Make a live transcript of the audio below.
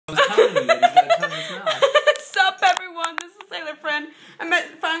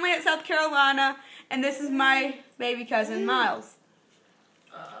Anna, and this is my baby cousin Myles.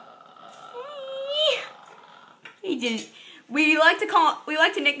 He didn't. We like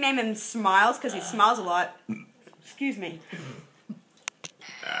to nickname him Smiles because he smiles a lot. Excuse me.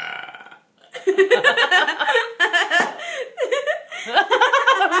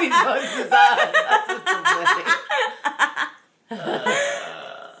 He bugs his eyes. That's what's so funny.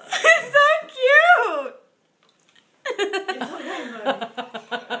 It's so cute.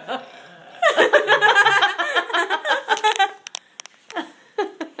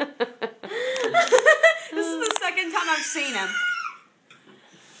 This is the second time I've seen him.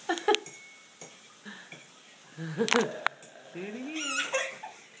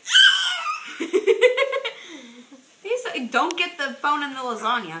 Don't get the phone in the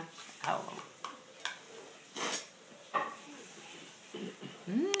lasagna. Oh.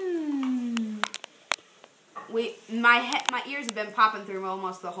 My ears have been popping through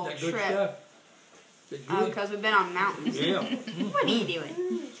almost the whole That good trip. stuff? Oh, because we've been on mountains. Yeah. What are you doing?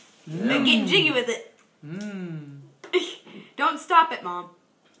 They're getting jiggy with it. Don't stop it, Mom.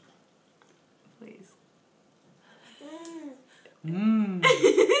 Please.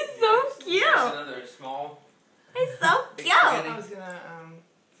 It's so cute. That's another small. It's so cute. I was gonna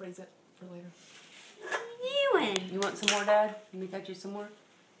freeze it for later. Ewan. You want some more, Dad? Let me cut you some more.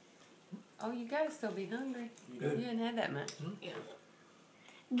 Oh, you gotta still be hungry. Good. You hadn't had that much. Yeah.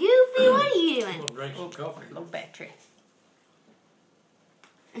 Goofy, what are you I'm doing? gonna drink some coffee. Low battery.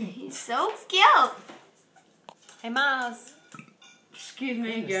 He's so cute. Hey, Myles. Excuse me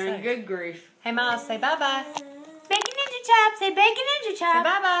Goodness again. sake. Good grief. Hey, Myles, say bye-bye. Bacon Ninja Chop. Say Bacon Ninja Say Chop.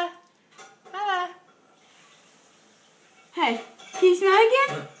 bye-bye. Bye-bye. Hey, can you smile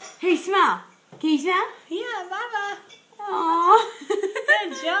again? Hey, smile. Can you smile? Yeah, bye-bye. Aww.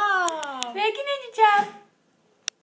 Good job. Bacon Ninja Chop.